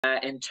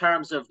In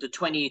terms of the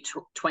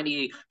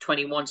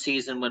 2021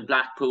 season when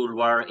Blackpool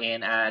were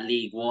in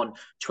League One,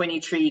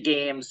 23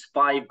 games,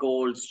 5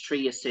 goals,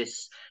 3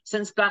 assists.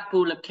 Since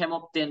Blackpool have come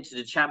up into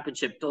the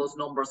Championship, those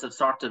numbers have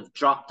sort of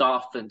dropped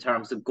off in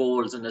terms of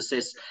goals and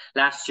assists.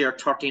 Last year,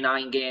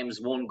 39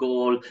 games, 1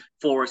 goal,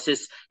 4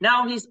 assists.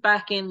 Now he's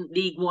back in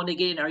League One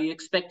again. Are you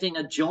expecting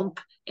a jump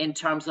in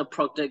terms of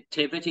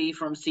productivity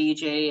from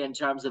CJ, in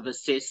terms of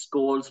assists,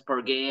 goals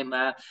per game?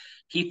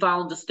 He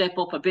found the step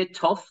up a bit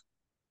tough.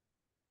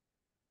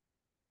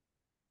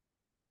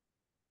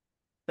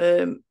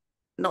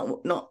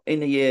 Not in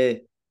the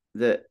year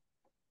that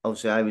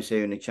obviously I was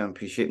here in the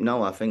Championship.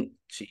 No, I think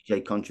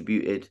CJ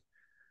contributed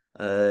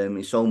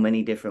in so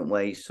many different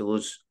ways to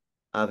us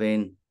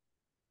having,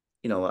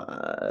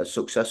 a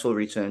successful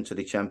return to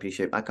the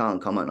Championship. I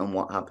can't comment on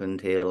what happened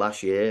here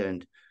last year,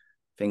 and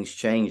things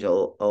changed.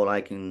 All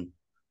I can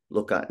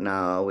look at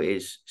now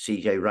is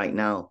CJ right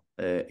now,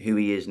 who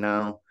he is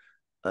now,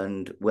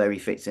 and where he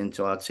fits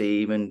into our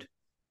team, and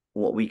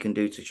what we can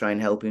do to try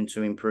and help him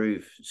to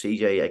improve.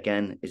 CJ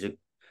again he's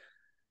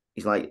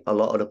like a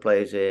lot of the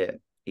players here.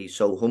 He's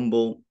so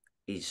humble.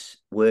 His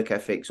work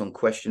ethic's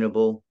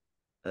unquestionable.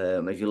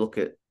 If you look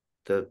at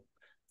I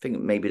think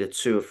maybe the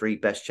 2 or 3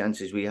 best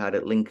chances we had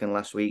at Lincoln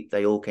last week,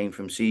 they all came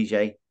from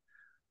CJ.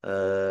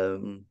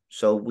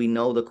 So we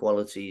know the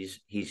qualities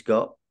he's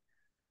got,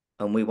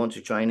 and we want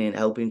to try and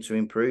help him to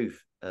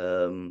improve.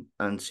 And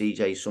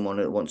CJ is someone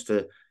that wants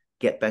to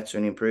get better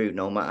and improve,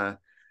 no matter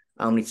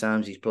how many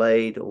times he's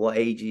played or what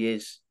age he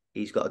is.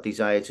 He's got a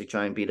desire to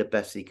try and be the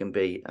best he can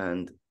be,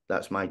 and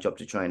that's my job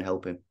to try and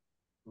help him.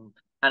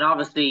 And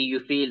obviously, you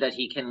feel that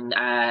he can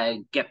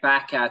get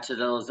back to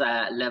those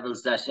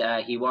levels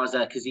that he was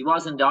at, because he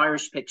was in the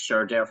Irish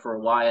picture there for a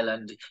while,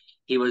 and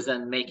he was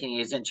making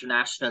his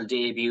international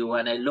debut,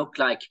 and it looked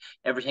like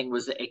everything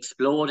was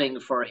exploding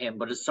for him,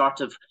 but it's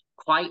sort of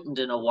quietened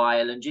in a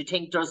while. And do you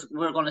think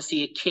we're going to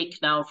see a kick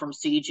now from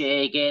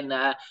CJ again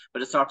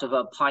with a sort of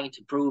a point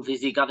to prove? Has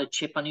he got a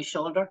chip on his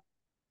shoulder?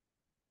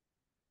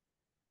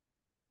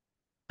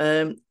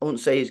 I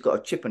wouldn't say he's got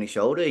a chip on his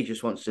shoulder. He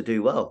just wants to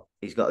do well.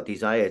 He's got a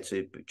desire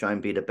to try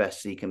and be the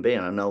best he can be.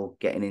 And I know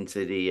getting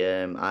into the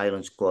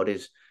Ireland squad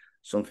is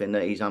something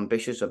that he's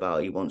ambitious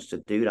about. He wants to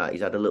do that.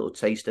 He's had a little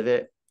taste of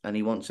it and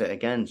he wants it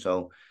again.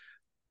 So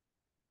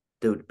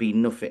there would be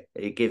nothing,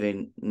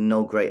 giving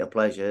no greater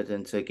pleasure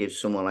than to give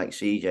someone like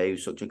CJ,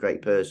 who's such a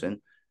great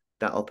person,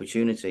 that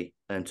opportunity.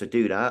 And to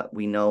do that,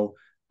 we know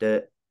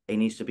that he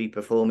needs to be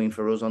performing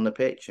for us on the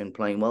pitch and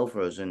playing well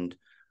for us. And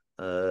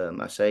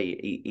I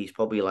say he's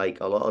probably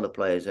like a lot of the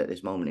players at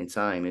this moment in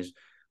time.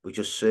 We're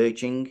just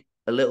searching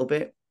a little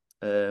bit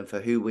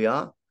for who we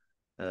are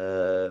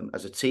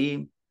as a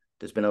team.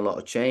 There's been a lot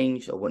of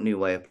change, a new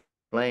way of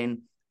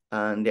playing,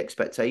 and the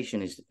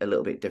expectation is a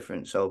little bit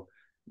different. So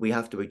we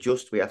have to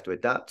adjust, we have to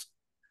adapt,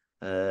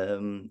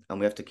 and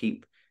we have to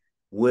keep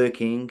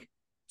working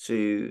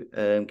to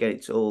get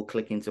it to all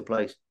click into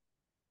place.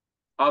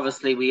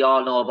 Obviously, we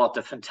all know about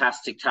the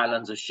fantastic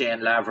talents of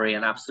Shane Lavery,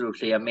 an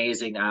absolutely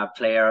amazing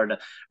player, and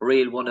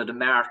real one of the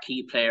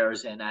marquee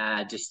players in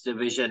this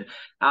division.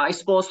 I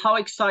suppose, how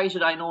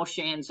excited, I know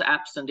Shane's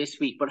absent this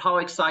week, but how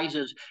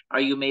excited are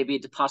you maybe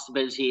at the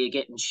possibility of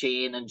getting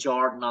Shane and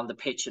Jordan on the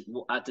pitch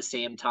at the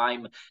same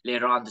time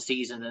later on the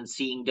season, and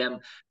seeing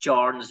them,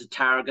 Jordan as a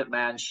target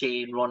man,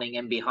 Shane running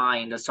in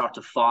behind a sort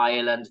of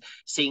file, and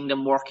seeing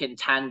them work in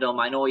tandem?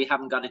 I know you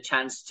haven't got a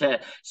chance to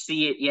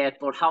see it yet,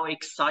 but how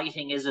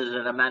exciting is it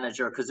a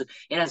manager, because it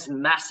has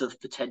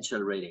massive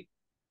potential, really?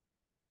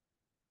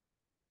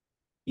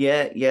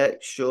 Yeah,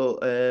 sure.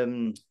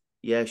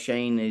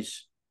 Shane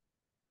is,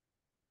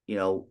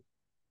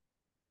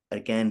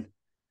 again,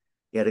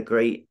 he had a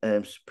great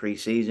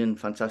pre-season,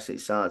 fantastic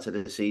start to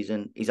the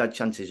season. He's had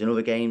chances in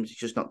other games, it's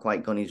just not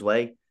quite gone his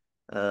way.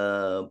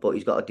 But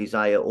he's got a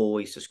desire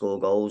always to score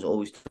goals,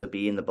 always to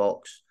be in the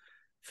box.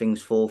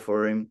 Things fall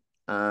for him,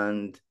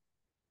 and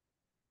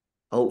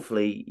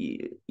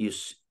hopefully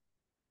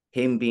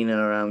him being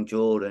around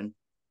Jordan,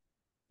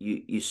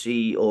 you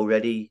see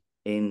already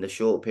in the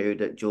short period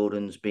that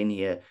Jordan's been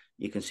here,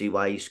 you can see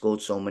why he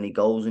scored so many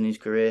goals in his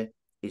career.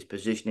 His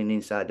positioning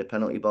inside the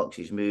penalty box,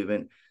 his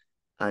movement,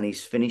 and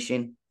his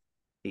finishing.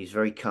 He's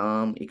very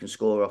calm. He can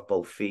score off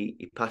both feet.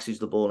 He passes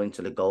the ball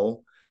into the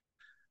goal.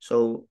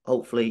 So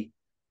hopefully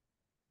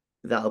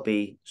that'll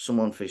be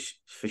someone for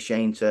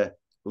Shane to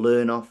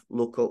learn off,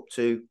 look up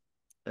to,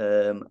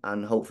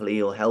 and hopefully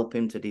he'll help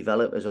him to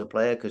develop as a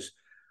player, because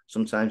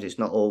sometimes it's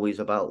not always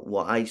about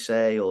what I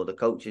say or the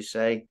coaches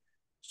say.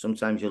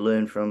 Sometimes you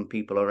learn from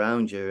people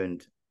around you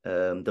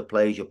and the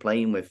players you're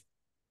playing with.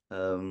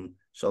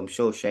 So I'm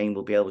sure Shane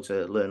will be able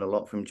to learn a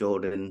lot from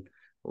Jordan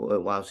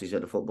whilst he's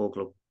at the football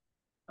club.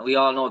 And we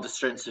all know the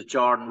strengths of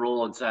Jordan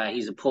Rhodes.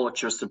 He's a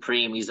poacher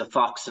supreme. He's a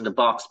fox in the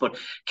box. But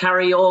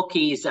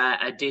Karaoke's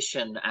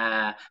addition,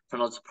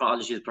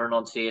 apologies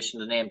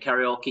pronunciation of the name,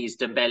 Karaoke's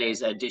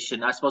Dembele's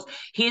addition, I suppose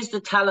he has the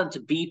talent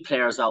to beat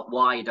players out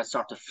wide, that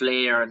sort of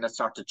flair and that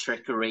sort of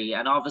trickery.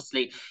 And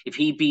obviously, if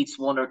he beats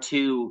one or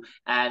two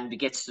and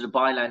gets to the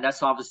byline,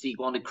 that's obviously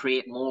going to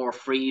create more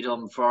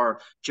freedom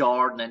for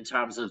Jordan in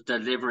terms of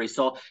delivery.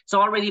 So it's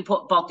already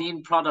about the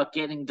end product,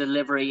 getting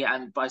delivery,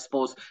 and I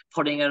suppose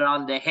putting it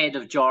on the head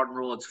of Jordan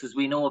Rhodes, because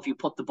we know if you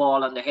put the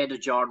ball on the head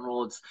of Jordan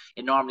Rhodes,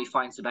 it normally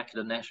finds the back of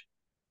the net.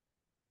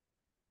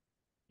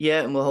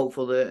 Yeah, and we're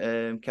hopeful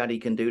that Caddy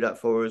can do that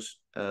for us.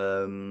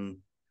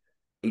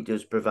 He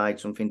does provide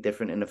something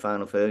different in the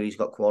final third. He's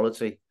got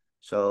quality.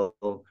 So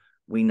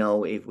we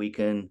know if we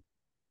can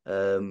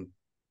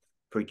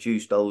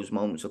produce those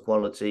moments of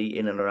quality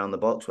in and around the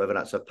box, whether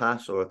that's a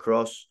pass or a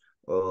cross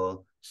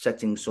or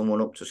setting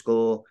someone up to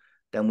score,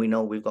 then we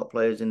know we've got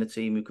players in the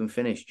team who can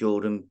finish.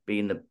 Jordan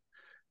being the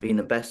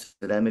best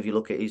of them. If you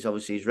look at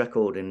his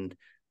record and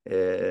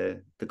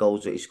the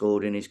goals that he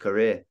scored in his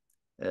career.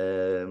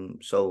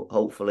 So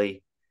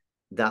hopefully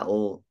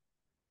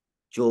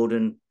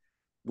Jordan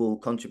will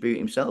contribute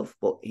himself,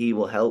 but he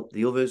will help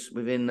the others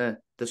within the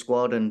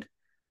squad, and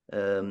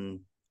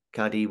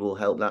Caddy will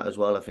help that as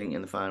well, I think,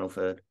 in the final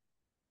third.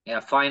 Yeah,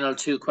 final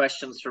two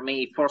questions for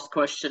me. First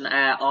question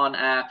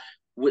on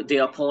the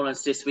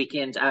opponents this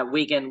weekend,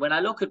 Wigan. When I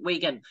look at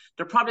Wigan,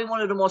 they're probably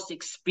one of the most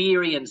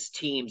experienced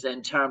teams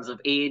in terms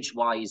of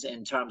age-wise,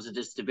 in terms of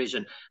this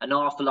division. An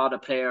awful lot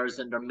of players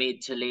in their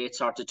mid to late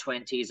sort of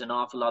 20s, an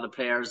awful lot of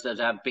players that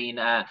have been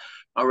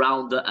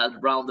around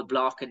the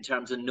block in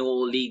terms of know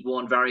League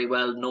One very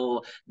well,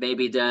 know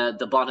maybe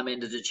the bottom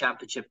end of the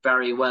Championship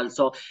very well.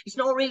 So it's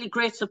no really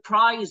great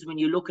surprise when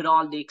you look at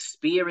all the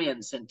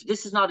experience. And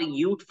this is not a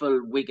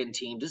youthful Wigan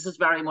team. This is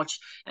very much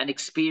an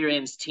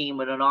experienced team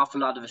with an awful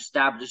lot of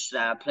established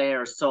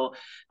players. So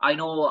I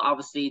know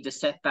obviously the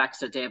setbacks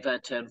that they've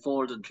had to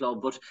unfold in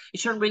club, but it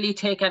shouldn't really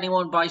take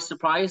anyone by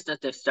surprise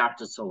that they've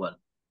started so well.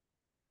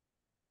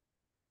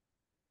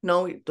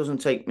 No, it doesn't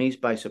take me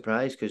by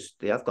surprise, because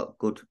they have got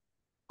good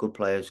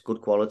players, good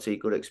quality,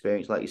 good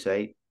experience, like you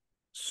say,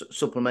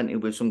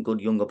 supplemented with some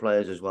good younger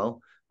players as well.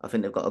 I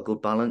think they've got a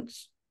good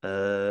balance,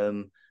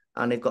 and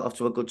they've got off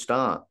to a good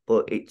start.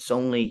 But it's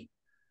only,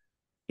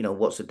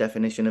 what's the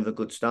definition of a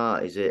good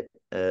start? Is it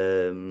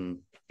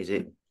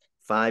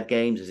 5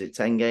 games? Is it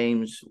 10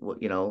 games?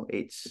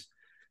 It's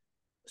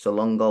a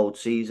long old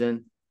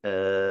season,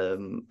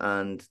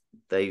 and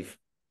they've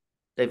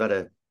had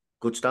a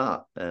good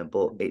start,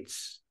 but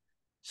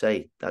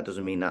that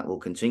doesn't mean that will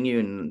continue,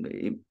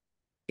 and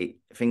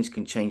things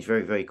can change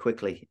very, very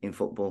quickly in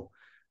football.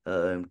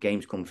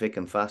 Games come thick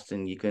and fast,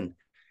 and you can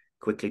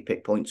quickly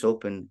pick points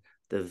up, and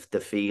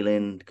the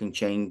feeling can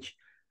change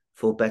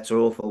for better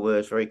or for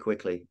worse very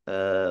quickly.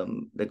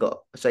 They've got,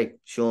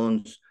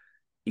 Sean's,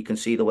 you can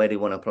see the way they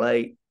want to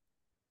play.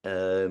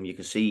 You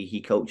can see he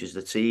coaches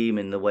the team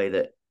in the way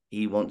that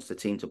he wants the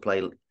team to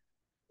play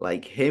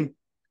like him.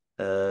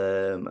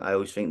 I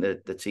always think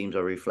that the teams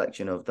are a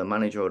reflection of the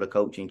manager or the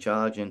coach in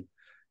charge, and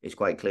it's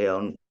quite clear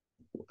on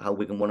how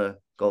Wigan want to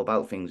go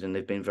about things, and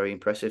they've been very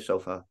impressive so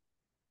far.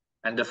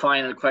 And the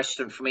final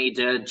question for me,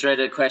 the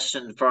dreaded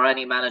question for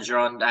any manager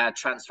on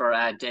transfer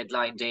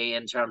deadline day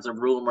in terms of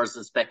rumours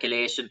and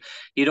speculation.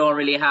 You don't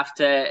really have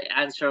to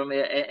answer them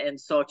in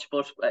such,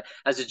 but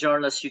as a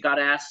journalist, you got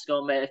to ask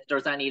them if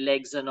there's any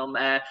legs in them.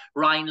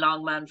 Ryan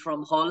Longman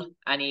from Hull,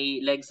 any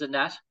legs in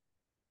that?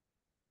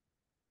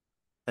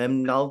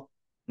 No.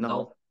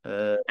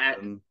 Yeah,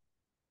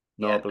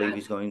 I believe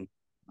he's going.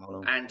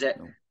 No.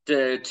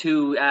 The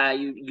two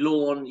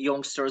lone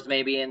youngsters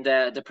maybe in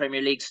the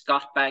Premier League,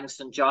 Scott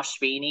Banks and Josh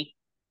Feeney,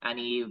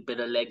 any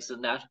bit of legs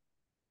in that?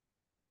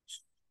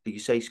 Did you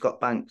say Scott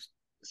Banks?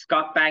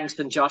 Scott Banks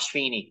and Josh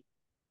Feeney.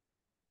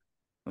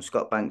 Well,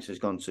 Scott Banks has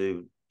gone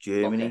to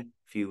Germany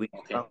a few weeks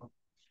ago.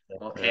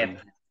 Okay.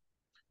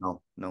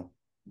 No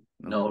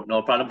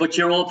problem. But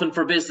you're open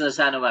for business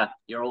anyway.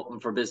 You're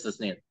open for business,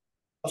 Neil.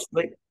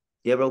 Possibly.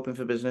 Yeah, we're open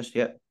for business.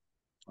 Yeah.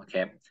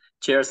 Okay.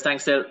 Cheers.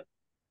 Thanks, Dale.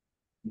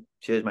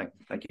 Cheers, mate.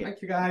 Thank you.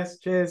 Thank you, guys.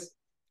 Cheers.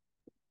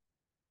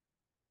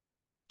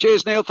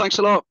 Cheers, Neil. Thanks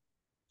a lot.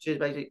 Cheers,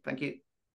 Basie. Thank you.